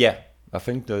I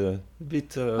think a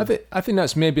bit. I think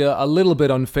that's maybe a little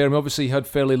bit unfair. I mean, obviously, he had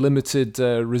fairly limited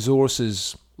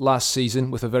resources last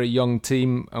season with a very young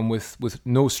team and with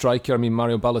no striker. I mean,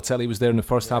 Mario Balotelli was there in the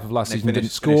first half of last season, didn't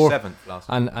score,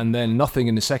 and then nothing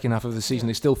in the second half of the season.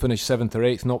 They still finished 7th or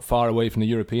 8th, not far away from the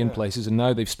European places, and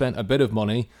now they've spent a bit of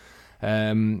money,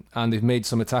 and they've made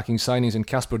some attacking signings. And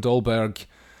Kasper Dolberg,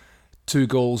 2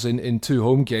 goals in 2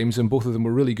 home games, and both of them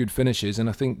were really good finishes. And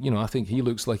I think he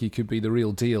looks like he could be the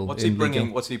real deal. What's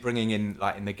he bringing in,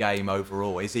 like, in the game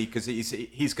overall? Is he, because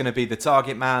he's going to be the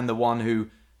target man, the one who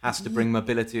has to bring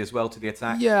mobility as well to the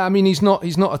attack? Yeah, I mean, he's not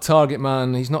a target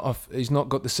man. He's not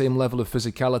got the same level of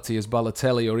physicality as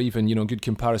Balotelli, or even good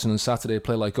comparison on Saturday, a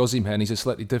player like Osimhen. He's a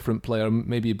slightly different player,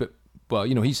 maybe a bit. Well,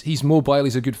 he's mobile.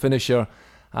 He's a good finisher,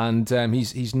 and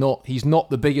he's not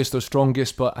the biggest or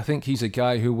strongest, but I think he's a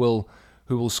guy who will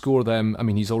score them. I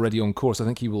mean, he's already on course. I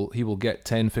think he will get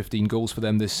 10-15 goals for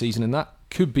them this season, and that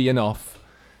could be enough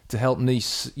to help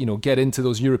Nice, get into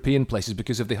those European places.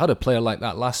 Because if they had a player like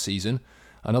that last season,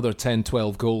 another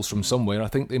 10-12 goals from somewhere, I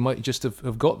think they might just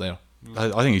have got there.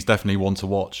 I think he's definitely one to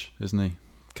watch, isn't he,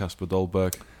 Kasper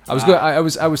Dolberg? I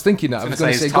was thinking that. I was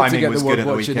going to say, his got to timing get was the good word at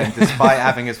the watching. weekend, despite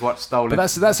having his watch stolen.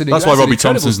 But that's why Robbie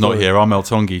Thompson's story. not here. Armel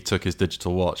Tongi took his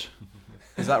digital watch.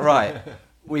 Is that right?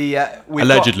 We've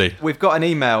Allegedly. We've got an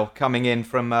email coming in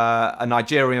from a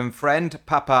Nigerian friend,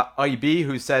 Papa Aibi,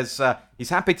 who says he's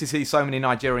happy to see so many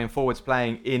Nigerian forwards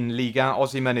playing in Ligue 1.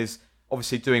 Osimhen is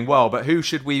obviously doing well, but who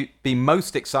should we be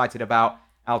most excited about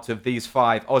out of these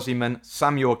 5? Osimhen,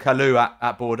 Samuel Kalou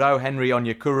at Bordeaux, Henry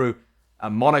Onyekuru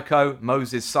at Monaco,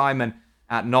 Moses Simon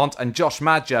at Nantes, and Josh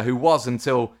Madja, who was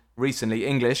until recently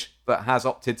English, but has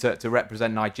opted to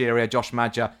represent Nigeria. Josh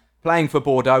Madja playing for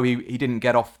Bordeaux. He didn't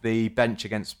get off the bench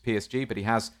against PSG, but he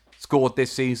has scored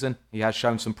this season. He has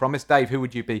shown some promise. Dave, who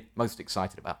would you be most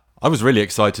excited about? I was really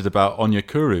excited about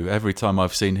Onyekuru. Every time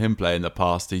I've seen him play in the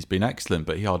past, he's been excellent,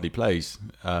 but he hardly plays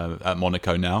at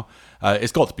Monaco now.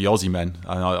 It's got to be Osimhen.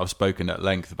 I've spoken at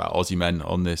length about Osimhen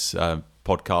on this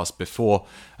podcast before.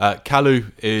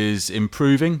 Kalou is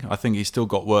improving. I think he's still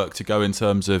got work to go in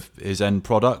terms of his end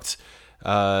product.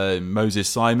 Moses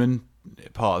Simon,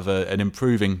 part of an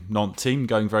improving Nantes team,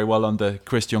 going very well under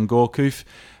Christian Gourcuff.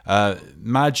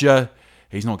 Madja,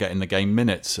 he's not getting the game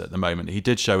minutes at the moment. He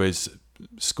did show his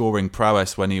scoring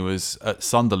prowess when he was at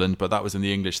Sunderland, but that was in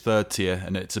the English 3rd tier,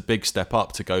 and it's a big step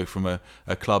up to go from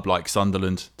a club like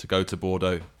Sunderland to go to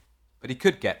Bordeaux. But he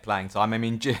could get playing time. I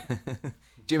mean,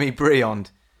 Jimmy Briand,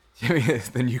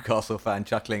 the Newcastle fan,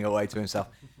 chuckling away to himself.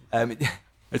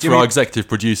 It's for our executive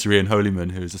producer Ian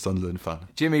Holyman, who's a Sunderland fan.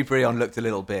 Jimmy Briand looked a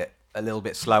little bit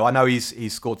slow. I know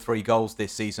he's scored 3 goals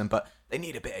this season, but they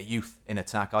need a bit of youth in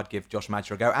attack. I'd give Josh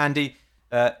Madja a go. Andy,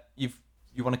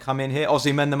 you want to come in here?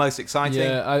 Osimhen, the most exciting?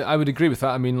 Yeah, I would agree with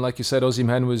that. I mean, like you said,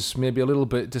 Osimhen was maybe a little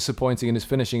bit disappointing in his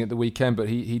finishing at the weekend, but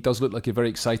he does look like a very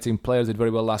exciting player. Did very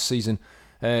well last season.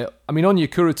 I mean,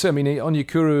 Onyekuru too. I mean,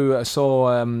 Onyekuru I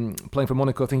saw playing for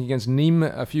Monaco, I think, against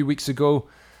Nîmes a few weeks ago.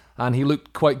 and he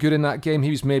looked quite good in that game.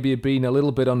 He was maybe being a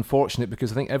little bit unfortunate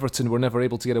because I think Everton were never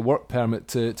able to get a work permit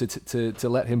to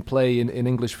let him play in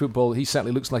English football. He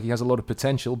certainly looks like he has a lot of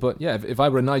potential, but yeah, if I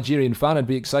were a Nigerian fan, I'd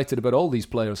be excited about all these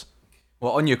players.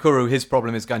 Well, Onyekuru, his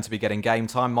problem is going to be getting game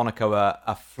time. Monaco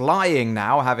are flying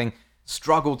now, having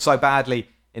struggled so badly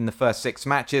in the first 6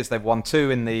 matches. They've won 2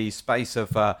 in the space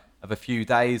of a few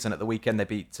days, and at the weekend they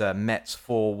beat Metz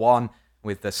 4-1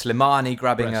 with Slimani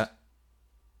grabbing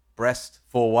Brest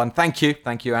 4-1. Thank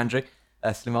you, Andrew.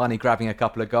 Slimani grabbing a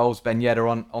couple of goals. Ben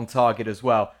Yedder on target as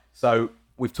well. So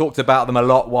we've talked about them a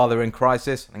lot while they're in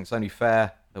crisis. I think it's only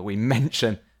fair that we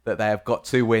mention that they have got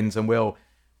 2 wins, and we'll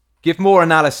give more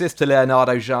analysis to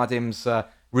Leonardo Jardim's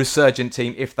resurgent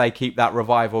team if they keep that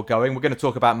revival going. We're going to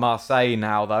talk about Marseille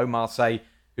now, though. Marseille,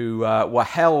 who were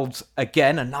held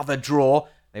again, another draw.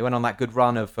 They went on that good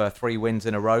run of 3 wins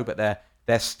in a row, but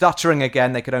they're stuttering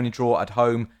again. They could only draw at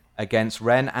home against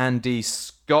Rennes.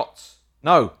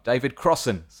 David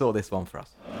Crossan saw this one for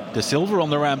us. De Silva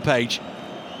on the rampage.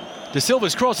 De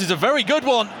Silva's cross is a very good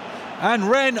one, and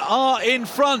Rennes are in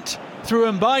front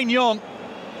through Mbaye Nyong,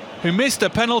 who missed a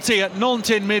penalty at Nantes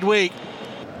in midweek.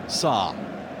 Sarr.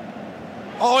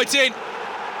 Oh, it's in!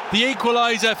 The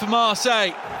equaliser for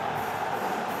Marseille.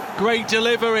 Great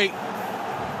delivery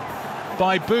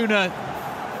by Bouna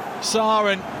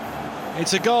Sarr, and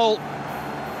it's a goal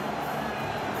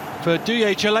for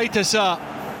Douye Chaleta-Sarr.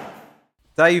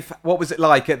 Dave, what was it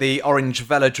like at the Orange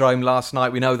Velodrome last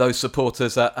night? We know those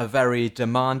supporters are very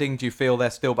demanding. Do you feel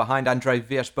they're still behind André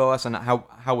Villas-Boas, and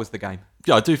how was the game?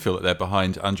 Yeah, I do feel that they're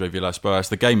behind André Villas-Boas.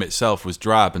 The game itself was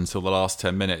drab until the last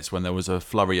 10 minutes when there was a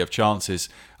flurry of chances.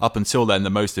 Up until then,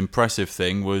 the most impressive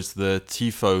thing was the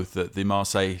tifo that the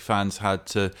Marseille fans had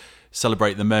to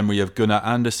celebrate the memory of Gunnar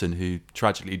Andersson, who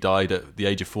tragically died at the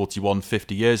age of 41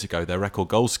 50 years ago. Their record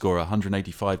goal scorer,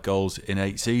 185 goals in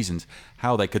 8 seasons.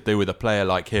 How they could do with a player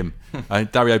like him.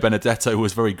 Dario Benedetto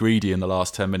was very greedy in the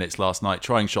last 10 minutes last night,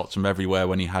 trying shots from everywhere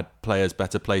when he had players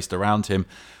better placed around him.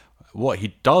 What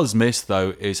he does miss,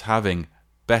 though, is having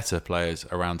better players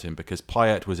around him, because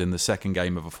Payet was in the second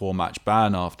game of a 4-match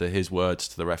ban after his words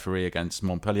to the referee against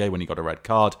Montpellier when he got a red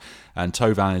card, and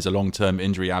Thauvin is a long-term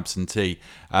injury absentee,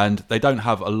 and they don't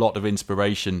have a lot of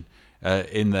inspiration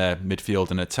in their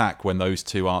midfield and attack when those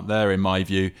two aren't there, in my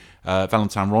view.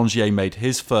 Valentin Rongier made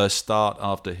his first start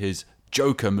after his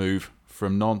joker move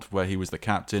from Nantes, where he was the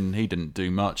captain. He didn't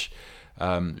do much.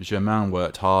 Germain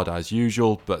worked hard as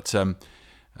usual, but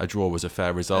a draw was a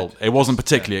fair result. It wasn't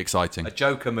particularly exciting. A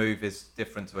joker move is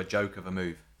different to a joke of a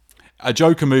move. A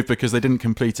joker move because they didn't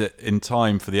complete it in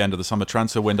time for the end of the summer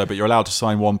transfer window, but you're allowed to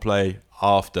sign one play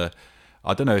after.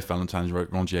 I don't know if Valentin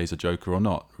Rongier is a joker or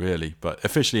not, really, but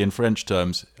officially in French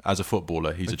terms, as a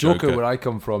footballer, he's a joker. Joker, where I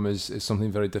come from, is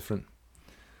something very different.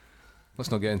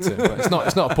 Let's not get into it, but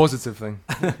it's not a positive thing.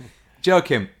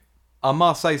 Joachim, are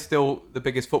Marseille still the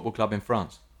biggest football club in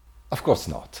France? Of course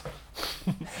not.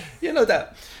 You know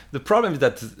that the problem is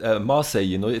that Marseille,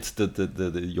 you know, it's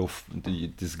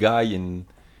this guy who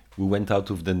went out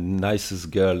with the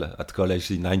nicest girl at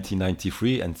college in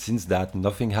 1993, and since that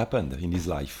nothing happened in his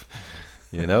life.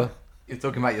 You know. You're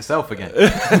talking about yourself again.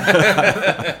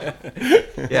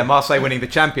 Yeah, Marseille winning the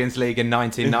Champions League in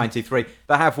 1993.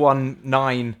 They have won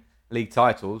 9 league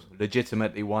titles,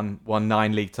 legitimately won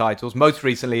 9 league titles, most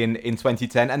recently in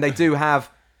 2010, and they do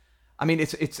have. I mean,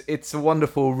 it's a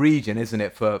wonderful region, isn't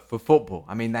it, for football?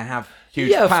 I mean, they have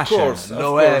huge passion.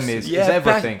 L'OM is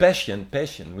everything.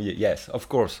 Passion. Yes, of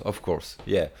course.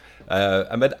 Yeah.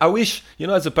 But I wish, you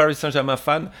know, as a Paris Saint-Germain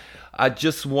fan, I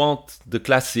just want the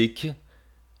classic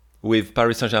with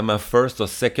Paris Saint-Germain first or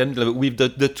second, with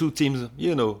the two teams,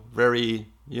 you know, very,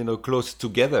 you know, close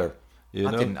together. You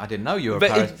know? I didn't know you were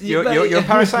you're a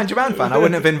Paris Saint-Germain fan. I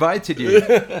wouldn't have invited you.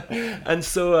 And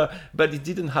so, but it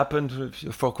didn't happen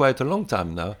for quite a long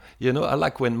time now. You know, I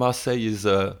like when Marseille is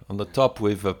on the top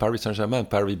with Paris Saint-Germain.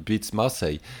 Paris beats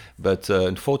Marseille, but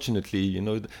unfortunately, you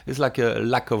know, it's like a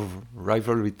lack of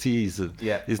rivalry. Is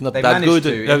not that good.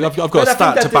 I've got a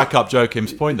stat to back up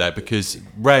Joachim's point there, because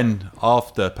Rennes,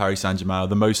 after Paris Saint-Germain, are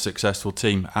the most successful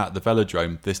team at the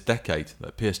Velodrome this decade.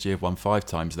 PSG have won 5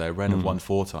 times there. Rennes have won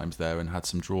 4 times there, and had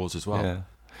some draws as well. Yeah.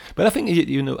 But I think,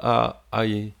 you know,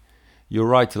 you're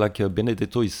right. Like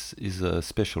Benedetto is a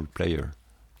special player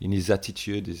in his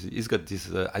attitude. He's got this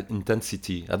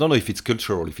intensity. I don't know if it's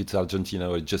cultural, if it's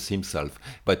Argentina or just himself.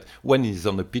 But when he's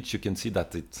on the pitch, you can see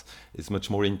that it's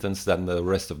much more intense than the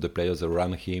rest of the players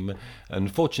around him.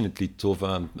 Unfortunately,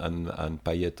 Thauvin and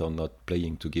Payet are not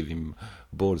playing to give him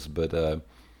balls. But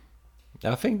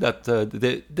I think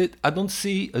that I don't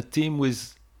see a team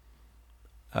with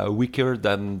weaker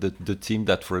than the team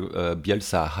that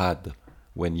Bielsa had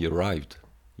when he arrived.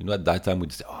 At that time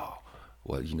we'd say,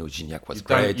 Gignac was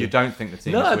great. You don't think the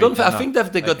team? No, I don't. I think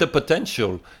that they got the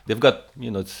potential. They've got,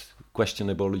 it's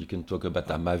questionable. You can talk about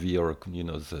Amavi or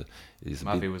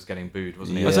Amavi was getting booed,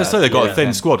 wasn't he? As I say, they've got a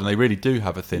thin squad, and they really do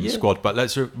have a thin squad. But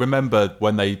let's remember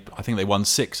when I think they won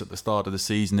 6 at the start of the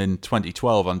season in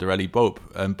 2012 under Elie Boep.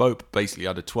 And Boep basically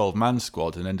had a 12-man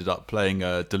squad and ended up playing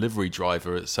a delivery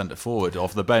driver at centre forward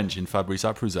off the bench in Fabrice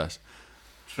Aprouzas.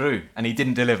 True, and he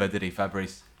didn't deliver, did he,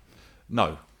 Fabrice?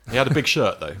 No, he had a big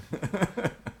shirt though.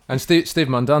 And Steve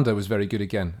Mandanda was very good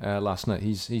again last night.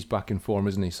 He's back in form,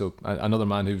 isn't he? So another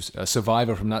man who's a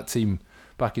survivor from that team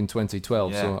back in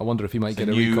 2012. Yeah. So I wonder if he might get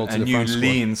a recall to the France squad. A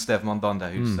new lean Steve Mandanda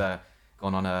who's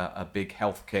gone on a big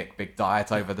health kick, big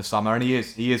diet over the summer, and he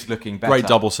is looking better. Great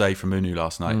double save from Unu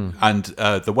last night, and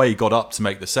the way he got up to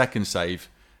make the second save.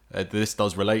 This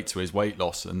does relate to his weight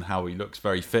loss and how he looks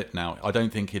very fit now. I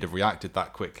don't think he'd have reacted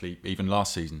that quickly even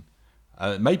last season.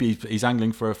 Maybe he's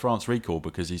angling for a France recall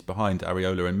because he's behind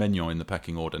Areola and Maignan in the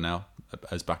pecking order now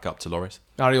as backup to Lloris.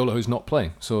 Areola who's not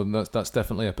playing, so that's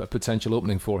definitely a potential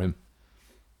opening for him.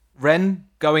 Rennes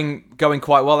going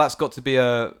quite well. That's got to be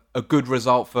a good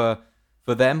result for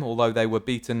them, although they were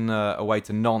beaten away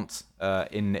to Nantes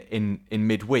in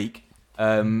midweek.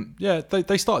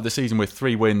 They started the season with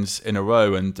 3 wins in a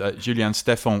row, and Julien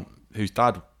Stéphan, whose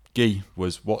dad Guy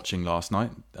was watching last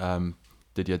night,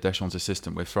 Didier Deschamps'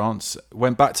 assistant with France,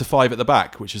 went back to 5 at the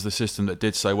back, which is the system that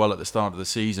did so well at the start of the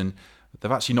season.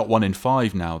 They've actually not won in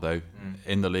 5 now, though,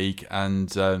 in the league,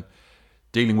 and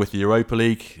dealing with the Europa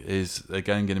League is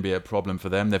again going to be a problem for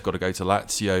them. They've got to go to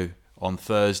Lazio on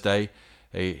Thursday.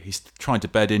 He's trying to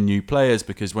bed in new players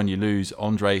because when you lose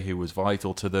Andre, who was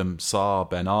vital to them, Sarr,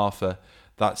 Ben Arfa,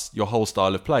 that's your whole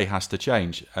style of play has to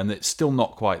change, and it's still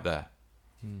not quite there.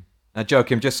 Now,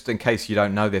 Joachim, just in case you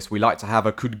don't know this, we like to have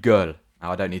a coup de gueule.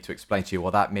 Now, I don't need to explain to you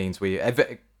what that means.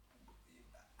 Living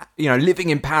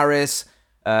in Paris,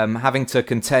 having to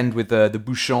contend with the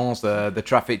bouchons, the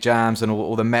traffic jams, and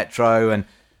all the metro, and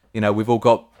we've all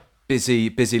got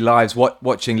busy lives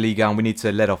watching Ligue 1. We need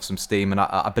to let off some steam, and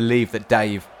I believe that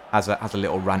Dave has a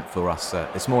little rant for us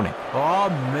this morning. Oh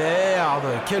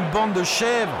merde, quelle bande de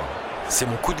chèvres! C'est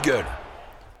mon coup de gueule.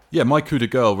 Yeah, my coup de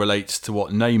gueule relates to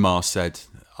what Neymar said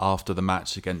after the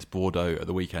match against Bordeaux at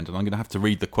the weekend, and I'm going to have to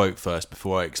read the quote first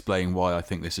before I explain why I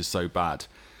think this is so bad.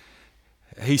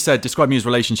 He said, describing his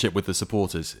relationship with the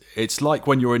supporters, "It's like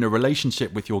when you're in a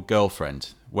relationship with your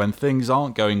girlfriend. When things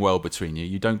aren't going well between you,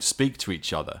 you don't speak to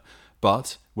each other.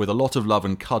 But with a lot of love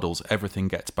and cuddles, everything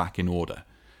gets back in order."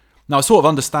 Now, I sort of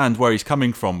understand where he's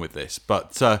coming from with this,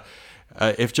 but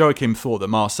if Joachim thought that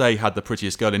Marseille had the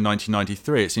prettiest girl in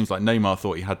 1993, it seems like Neymar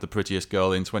thought he had the prettiest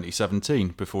girl in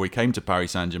 2017 before he came to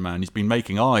Paris Saint-Germain. He's been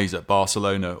making eyes at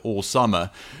Barcelona all summer.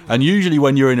 And usually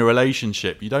when you're in a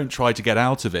relationship, you don't try to get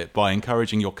out of it by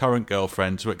encouraging your current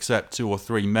girlfriend to accept 2 or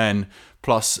 3 men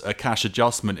plus a cash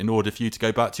adjustment in order for you to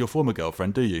go back to your former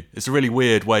girlfriend, do you? It's a really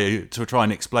weird way to try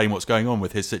and explain what's going on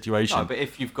with his situation. No, but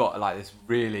if you've got this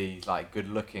really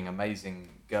good-looking, amazing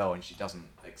girl and she doesn't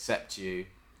accept you,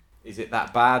 is it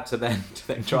that bad to then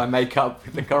try and make up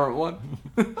with the current one?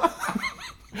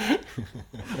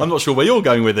 I'm not sure where you're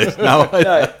going with this now.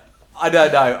 No, I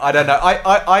don't know.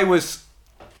 I was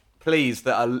pleased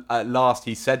that at last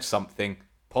he said something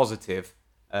positive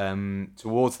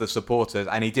towards the supporters,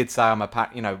 and he did say, "I'm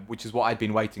which is what I'd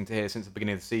been waiting to hear since the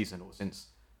beginning of the season, or since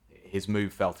his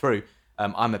move fell through.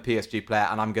 I'm a PSG player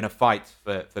and I'm going to fight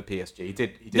for PSG." He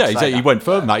did. He went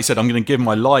further than that. He said, "I'm going to give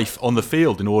my life on the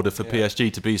field in order for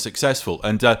PSG to be successful."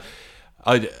 And a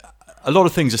lot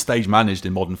of things are stage managed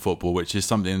in modern football, which is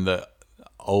something that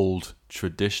old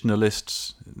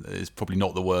traditionalists, is probably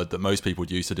not the word that most people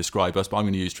would use to describe us, but I'm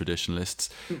going to use traditionalists,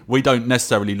 we don't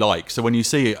necessarily like. So when you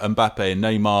see Mbappé and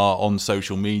Neymar on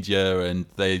social media and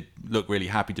they look really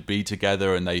happy to be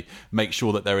together and they make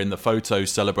sure that they're in the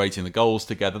photos celebrating the goals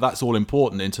together, that's all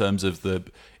important in terms of the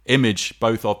image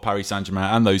both of Paris Saint-Germain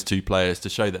and those 2 players to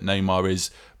show that Neymar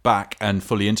is back and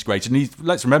fully integrated. And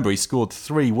let's remember, he scored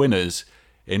 3 winners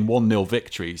in 1-0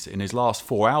 victories in his last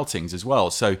 4 outings as well.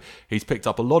 So he's picked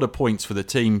up a lot of points for the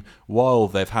team while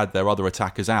they've had their other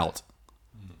attackers out.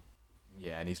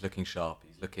 Yeah, and he's looking sharp.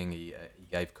 He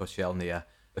gave Koscielny a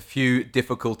few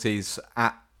difficulties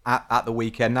at the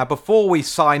weekend. Now, before we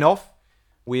sign off,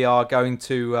 we are going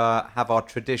to have our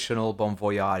traditional bon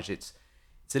voyage. It's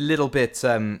a little bit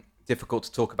difficult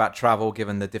to talk about travel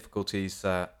given the difficulties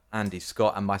Andy,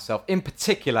 Scott and myself in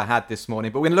particular had this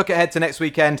morning. But we're going to look ahead to next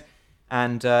weekend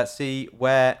and see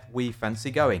where we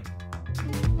fancy going.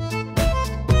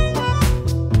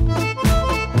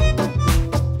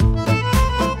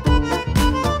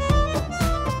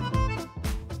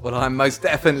 Well, Well, I'm most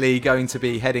definitely going to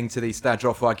be heading to the Stade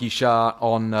Geoffroy Guichard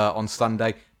on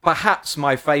Sunday. Perhaps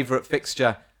my favourite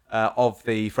fixture of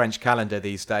the French calendar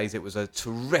these days. It was a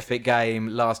terrific game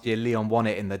last year. Lyon won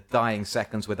it in the dying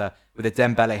seconds with a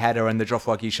Dembele header, and the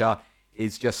Geoffroy Guichard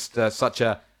is just such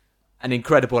an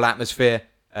incredible atmosphere.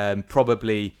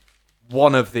 Probably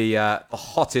one of the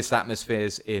hottest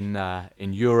atmospheres in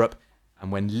Europe.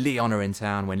 And when Lyon are in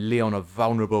town, when Lyon are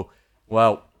vulnerable,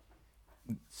 well,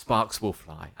 sparks will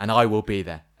fly, and I will be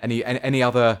there. Any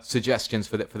other suggestions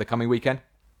for the coming weekend?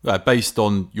 Based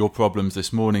on your problems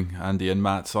this morning, Andy and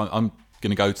Matt, I'm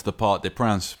going to go to the Parc des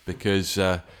Princes because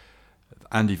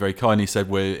Andy very kindly said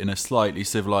we're in a slightly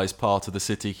civilised part of the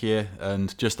city here,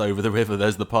 and just over the river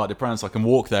there's the Parc des Princes. I can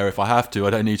walk there if I have to.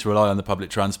 I don't need to rely on the public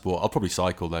transport. I'll probably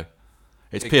cycle though.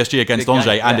 It's PSG against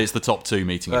Angers, and it's the top two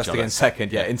meeting First each other. against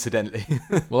second, incidentally.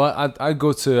 Well, I'd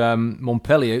go to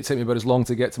Montpellier. It took me about as long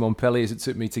to get to Montpellier as it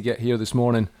took me to get here this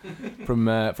morning from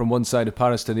one side of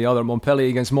Paris to the other. Montpellier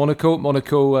against Monaco.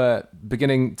 Monaco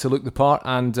beginning to look the part,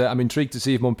 and I'm intrigued to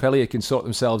see if Montpellier can sort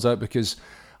themselves out, because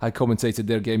I commentated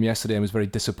their game yesterday and was very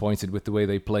disappointed with the way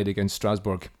they played against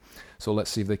Strasbourg. So let's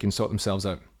see if they can sort themselves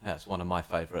out. Yeah, it's one of my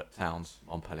favourite towns,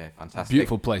 Montpellier. Fantastic.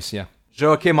 Beautiful place, yeah.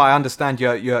 Joachim, I understand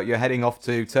you're heading off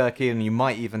to Turkey, and you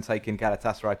might even take in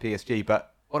Galatasaray PSG,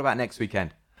 but what about next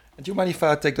weekend? Do you mind if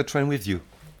I take the train with you?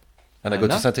 And I go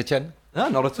to Saint-Etienne? No,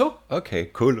 not at all. Okay,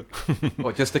 cool.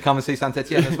 What, just to come and see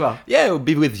Saint-Etienne as well? Yeah, I'll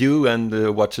be with you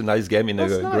and watch a nice game in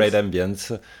That's a nice. great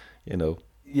ambience, you know.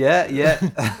 Yeah.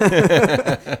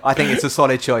 I think it's a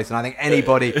solid choice, and I think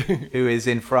anybody who is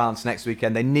in France next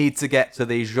weekend, they need to get to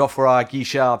the Geoffroy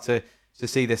Guichard to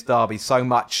see this derby. So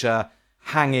much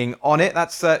hanging on it.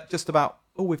 That's just about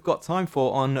all we've got time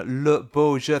for on Le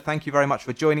Beau Jeu. Thank you very much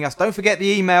for joining us. Don't forget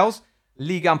the emails,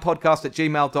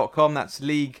 ligue1podcast@gmail.com. That's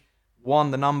League1,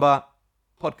 the number,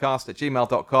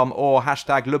 podcast@gmail.com, or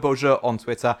hashtag Le Beau Jeu on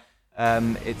Twitter.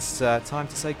 It's time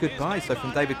to say goodbye. So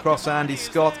from David Cross and Andy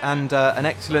Scott and an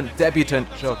excellent debutant,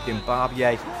 Joachim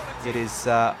Barbier, it is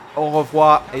au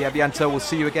revoir et à bientôt. We'll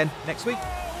see you again next week.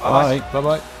 Bye.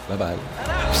 Bye-bye. Bye-bye. An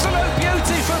absolute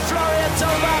beauty from Florian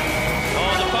Thauvin.